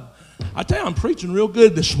 I tell you, I'm preaching real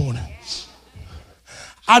good this morning.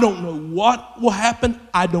 I don't know what will happen.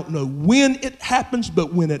 I don't know when it happens.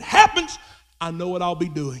 But when it happens, I know what I'll be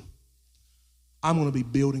doing. I'm going to be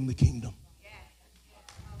building the kingdom.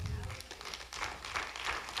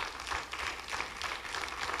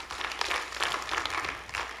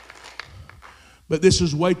 But this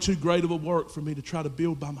is way too great of a work for me to try to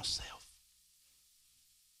build by myself.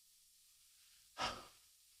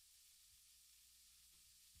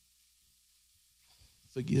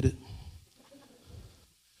 Forget it.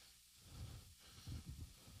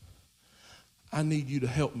 I need you to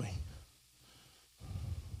help me.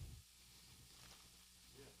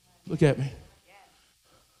 Look at me.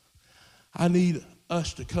 I need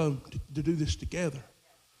us to come to do this together.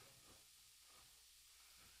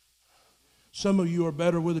 Some of you are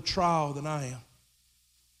better with a trial than I am.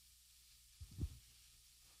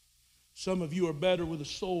 Some of you are better with a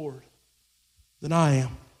sword than I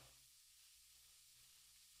am.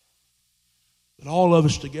 But all of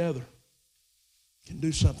us together can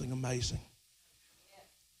do something amazing.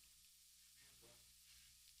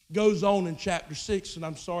 It goes on in chapter 6, and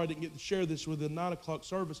I'm sorry I didn't get to share this with the 9 o'clock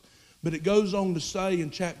service, but it goes on to say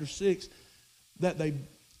in chapter 6 that they,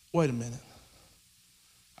 wait a minute,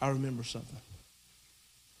 I remember something.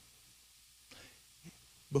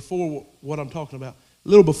 Before what I'm talking about, a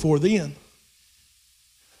little before then,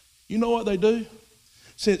 you know what they do?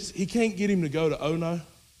 Since he can't get him to go to Ono,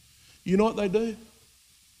 you know what they do?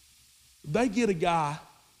 They get a guy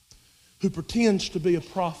who pretends to be a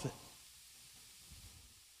prophet.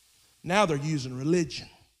 Now they're using religion.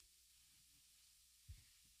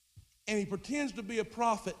 And he pretends to be a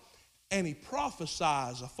prophet, and he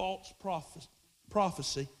prophesies a false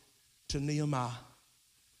prophecy to Nehemiah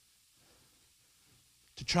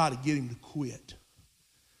to try to get him to quit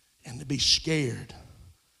and to be scared.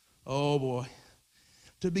 Oh boy,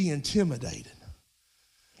 to be intimidated.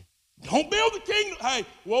 Don't build the kingdom. Hey,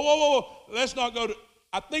 whoa. Let's not go to,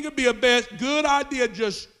 I think it'd be a good idea,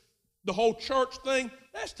 just the whole church thing.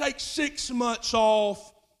 Let's take 6 months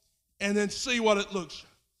off and then see what it looks.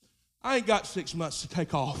 I ain't got 6 months to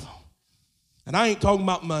take off. And I ain't talking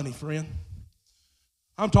about money, friend.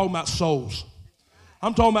 I'm talking about souls.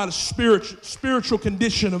 I'm talking about a spiritual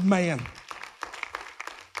condition of man.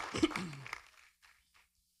 He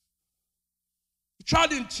tried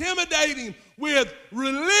to intimidate him with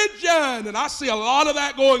religion, and I see a lot of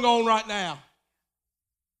that going on right now.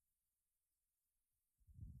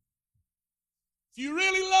 If you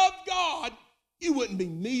really love God, you wouldn't be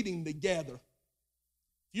meeting together.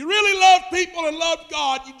 If you really love people and love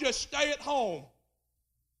God, you just stay at home.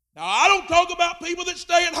 Now, I don't talk about people that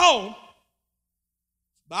stay at home.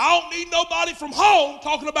 But I don't need nobody from home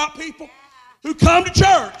talking about people who come to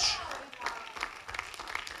church.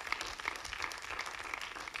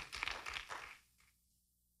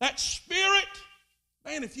 That spirit,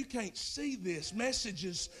 man, if you can't see this,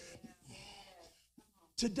 messages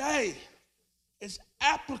today is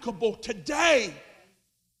applicable today.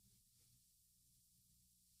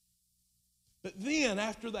 But then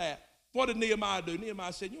after that, what did Nehemiah do?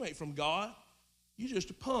 Nehemiah said, you ain't from God. You just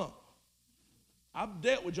a punk. I've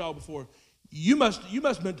dealt with y'all before. You must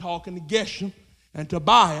have been talking to Geshem and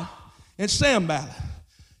Tobiah and Sanballat.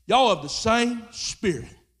 Y'all have the same spirit.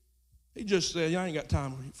 He just said, I ain't got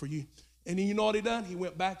time for you. And then you know what he done? He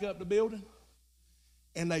went back up the building,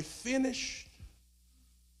 and they finished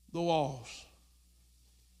the walls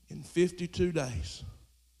in 52 days.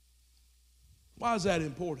 Why is that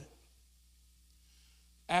important?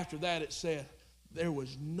 After that, it said, there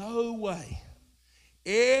was no way.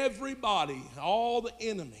 Everybody, all the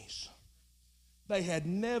enemies, they had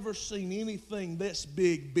never seen anything this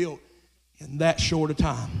big built in that short a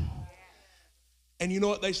time. And you know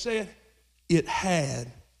what they said? It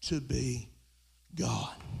had to be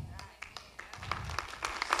God.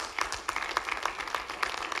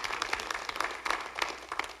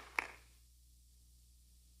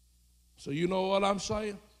 So you know what I'm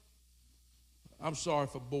saying? I'm sorry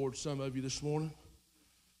if I bored some of you this morning.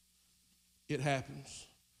 It happens.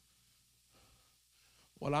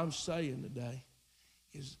 What I'm saying today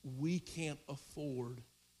is we can't afford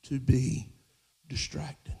to be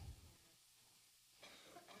distracted.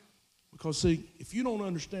 Because, see, if you don't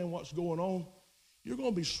understand what's going on, you're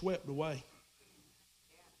going to be swept away.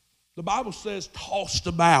 The Bible says, tossed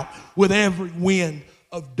about with every wind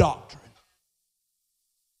of doctrine.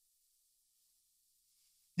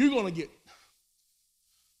 You're going to get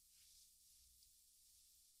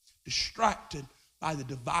distracted by the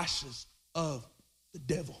devices of the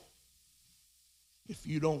devil. If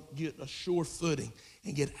you don't get a sure footing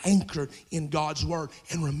and get anchored in God's word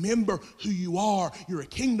and remember who you are, you're a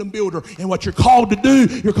kingdom builder, and what you're called to do,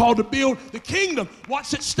 you're called to build the kingdom.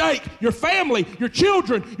 What's at stake? Your family, your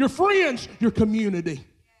children, your friends, your community.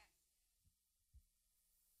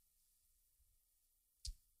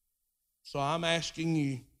 So I'm asking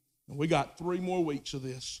you, and we got 3 more weeks of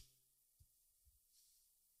this.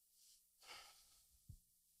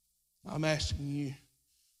 I'm asking you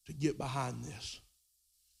to get behind this.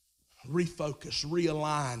 Refocus,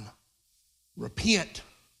 realign, repent.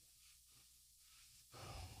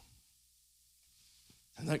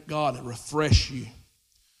 And that God will refresh you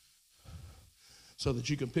so that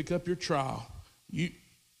you can pick up your trowel. You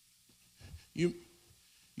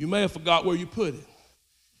may have forgot where you put it,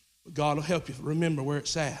 but God will help you remember where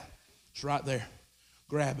it's at. It's right there.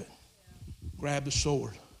 Grab it. Grab the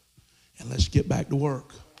sword, and let's get back to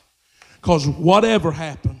work. Because whatever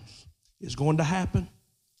happens is going to happen.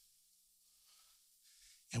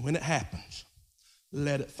 And when it happens,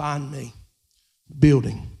 let it find me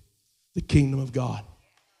building the kingdom of God.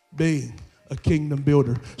 Being a kingdom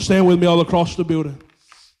builder. Stand with me all across the building.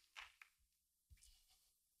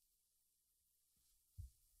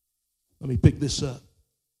 Let me pick this up.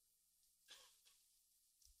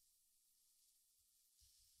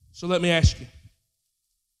 So let me ask you.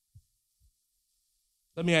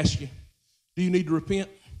 Do you need to repent?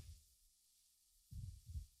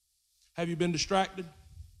 Have you been distracted?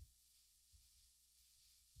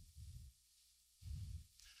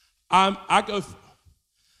 I'll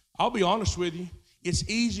be honest with you. It's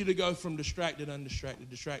easy to go from distracted,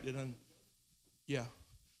 undistracted, distracted,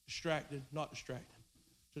 not distracted.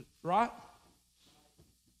 Right?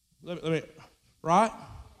 Right?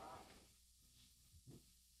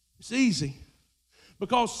 It's easy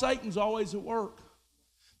because Satan's always at work.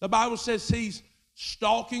 The Bible says he's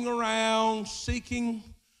stalking around, seeking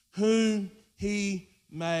whom he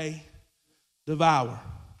may devour.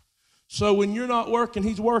 So when you're not working,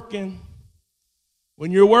 he's working.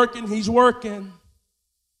 When you're working, he's working.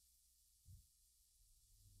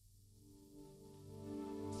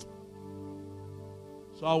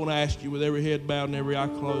 So I want to ask you, with every head bowed and every eye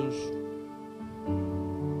closed,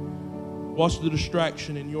 what's the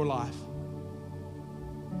distraction in your life?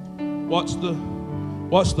 What's the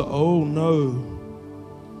oh no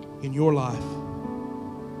in your life?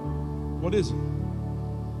 What is it?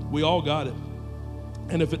 We all got it.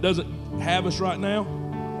 And if it doesn't have us right now,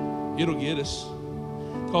 it'll get us.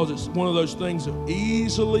 Because it's one of those things that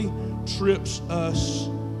easily trips us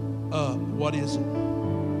up. What is it?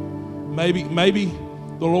 Maybe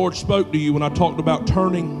the Lord spoke to you when I talked about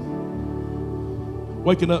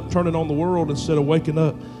waking up, turning on the world instead of waking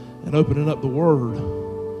up and opening up the Word.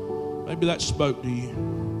 Maybe that spoke to you.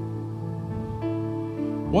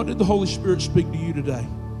 What did the Holy Spirit speak to you today?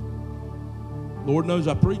 Lord knows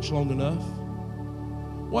I preached long enough.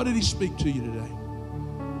 What did He speak to you today?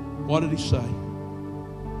 What did He say?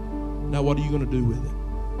 Now what are you going to do with it?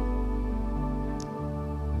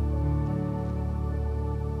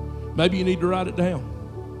 Maybe you need to write it down.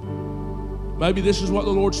 Maybe this is what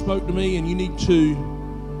the Lord spoke to me and you need to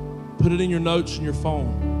put it in your notes in your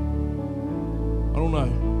phone. I don't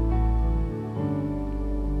know.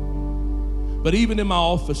 But even in my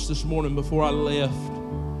office this morning before I left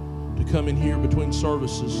to come in here between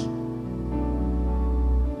services,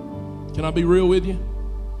 can I be real with you?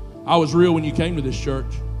 I was real when you came to this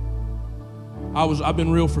church. I've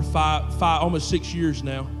been real for almost 6 years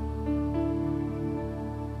now.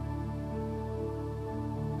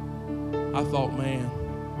 I thought, man,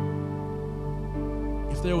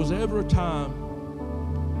 if there was ever a time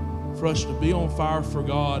for us to be on fire for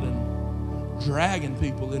God and dragging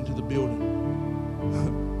people into the building,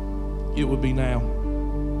 it would be now.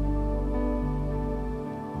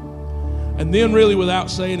 And then really without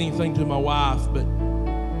saying anything to my wife, but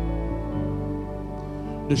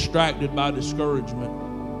distracted by discouragement,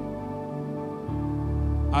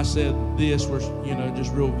 I said this was,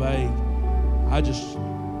 just real vague. I just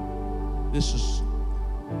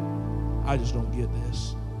don't get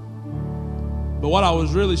this. But what I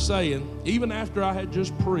was really saying, even after I had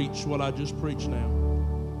just preached what I just preached now,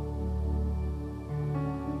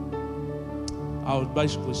 I was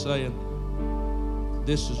basically saying,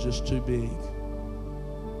 this is just too big.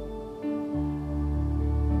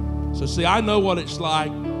 So see, I know what it's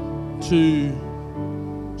like to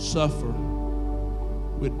suffer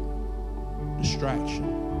with distraction.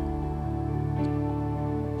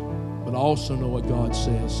 But I also know what God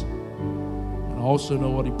says. And I also know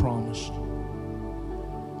what He promised.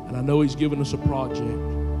 And I know He's given us a project.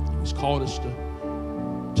 He's called us to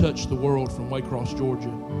touch the world from Waycross,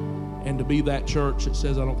 Georgia. And to be that church that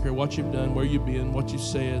says, I don't care what you've done, where you've been, what you've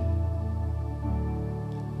said,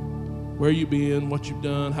 where you've been, what you've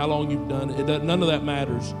done, how long you've done it. None of that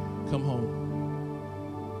matters. Come home.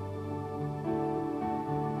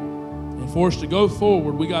 And for us to go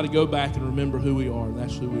forward, we got to go back and remember who we are. And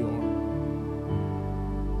that's who we are.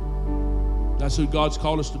 That's who God's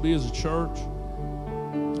called us to be as a church.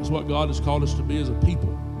 That's what God has called us to be as a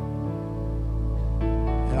people.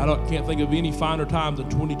 And I can't think of any finer time than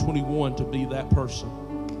 2021 to be that person.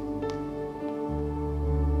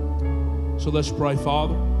 So let's pray.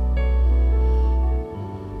 Father,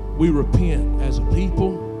 We repent as a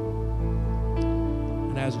people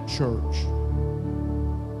and as a church.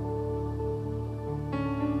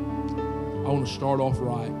 I want to start off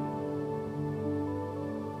right.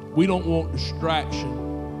 We don't want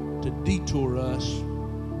distraction to detour us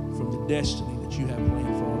from the destiny that you have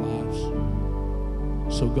planned for our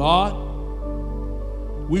lives. So God,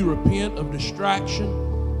 we repent of distraction.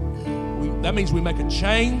 That means we make a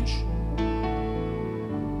change.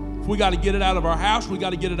 If we got to get it out of our house, we got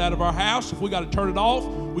to get it out of our house. If we got to turn it off,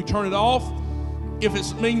 we turn it off. If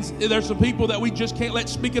it means there's some people that we just can't let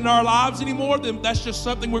speak in our lives anymore, then that's just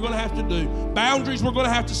something we're going to have to do. Boundaries we're going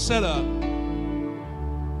to have to set up.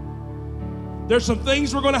 There's some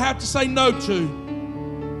things we're going to have to say no to.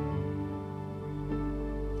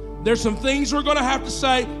 There's some things we're going to have to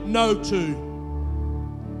say no to.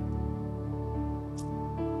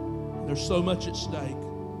 There's so much at stake.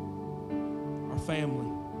 Our family,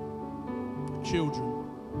 our children,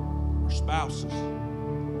 our spouses,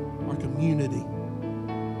 our community.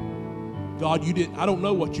 God, I don't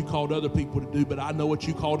know what you called other people to do, but I know what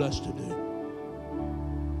you called us to do.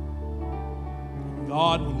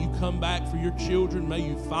 God, when you come back for your children, may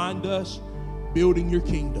you find us building your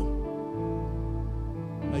kingdom.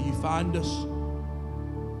 May you find us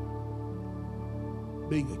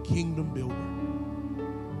being a kingdom builder.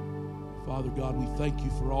 Father God, we thank you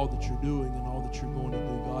for all that you're doing and all that you're going to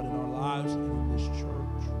do, God, in our lives and in this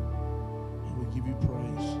church. And we give you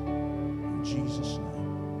praise. In Jesus'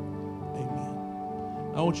 name, amen.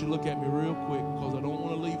 I want you to look at me real quick because I don't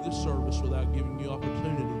want to leave this service without giving you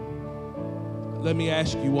opportunity. Let me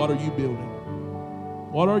ask you, what are you building?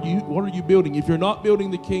 What are you building? If you're not building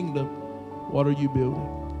the kingdom, what are you building?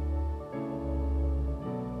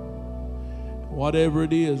 Whatever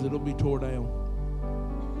it is, it'll be torn down.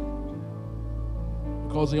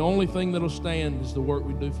 Because the only thing that'll stand is the work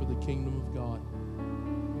we do for the kingdom of God.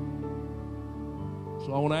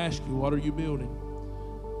 So I want to ask you, what are you building?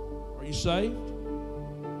 Are you saved?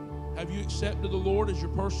 Have you accepted the Lord as your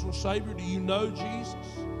personal Savior? Do you know Jesus?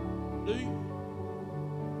 Do you?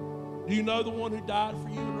 Do you know the one who died for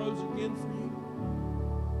you and rose again for you?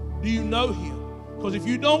 Do you know him? Because if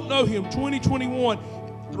you don't know him, 2021,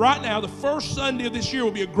 right now, the first Sunday of this year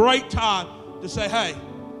will be a great time to say, hey,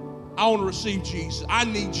 I want to receive Jesus. I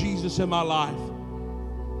need Jesus in my life.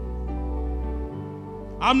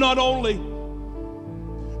 I'm not only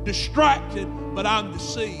distracted, but I'm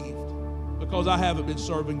deceived because I haven't been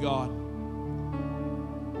serving God.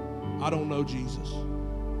 I don't know Jesus,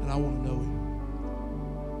 and I want to know him.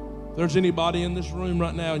 If there's anybody in this room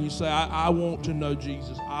right now and you say, I want to know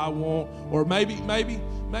Jesus. Or maybe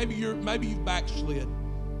you've backslid.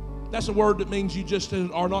 That's a word that means you just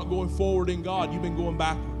are not going forward in God. You've been going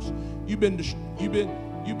backwards. You've been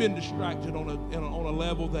distracted on a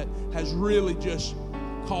level that has really just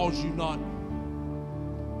caused you not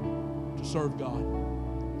to serve God.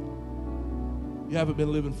 You haven't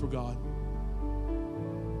been living for God.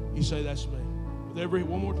 You say, that's me.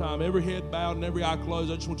 One more time, every head bowed and every eye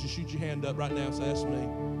closed, I just want you to shoot your hand up right now and say, that's me.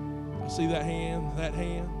 I see that hand, that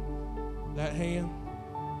hand, that hand.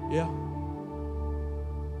 Yeah.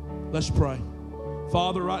 Let's pray.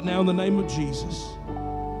 Father, right now in the name of Jesus,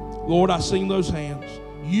 Lord, I've seen those hands.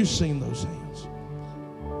 You've seen those hands.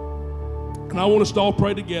 And I want us to all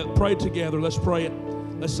pray together. Let's pray it.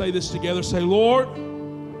 Let's say this together. Say, Lord,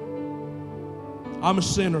 I'm a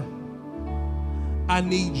sinner. I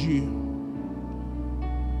need you.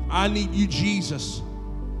 I need you, Jesus.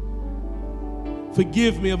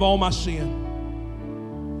 Forgive me of all my sin.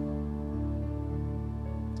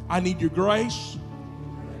 I need your grace.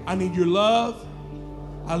 I need your love.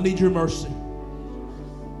 I need your mercy.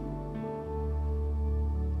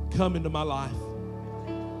 Come into my life.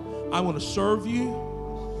 I want to serve you.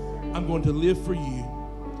 I'm going to live for you.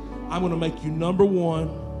 I'm going to make you number one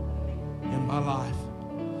in my life.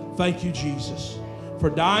 Thank you, Jesus, for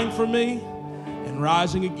dying for me and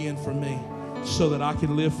rising again for me so that I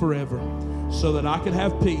can live forever, so that I can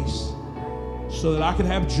have peace, so that I can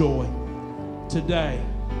have joy. Today,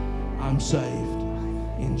 I'm saved.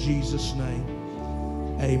 In Jesus' name,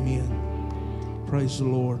 amen. Praise the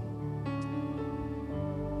Lord.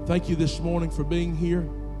 Thank you this morning for being here.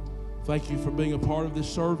 Thank you for being a part of this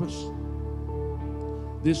service.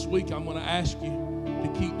 This week, I'm going to ask you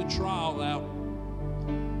to keep the trowel out.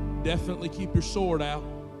 Definitely keep your sword out.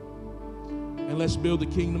 And let's build the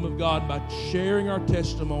kingdom of God by sharing our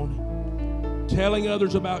testimony, telling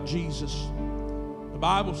others about Jesus. The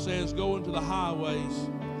Bible says, go into the highways,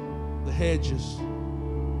 the hedges,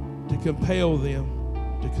 to compel them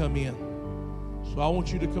to come in. So I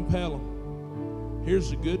want you to compel them.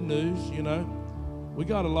 Here's the good news, we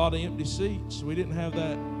got a lot of empty seats. We didn't have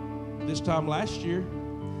that this time last year.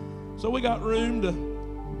 So we got room to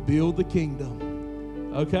build the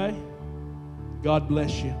kingdom. Okay? God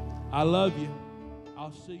bless you. I love you.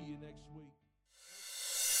 I'll see you next week.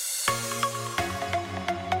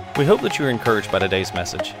 We hope that you were encouraged by today's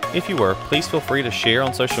message. If you were, please feel free to share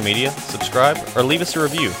on social media, subscribe, or leave us a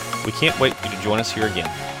review. We can't wait for you to join us here again.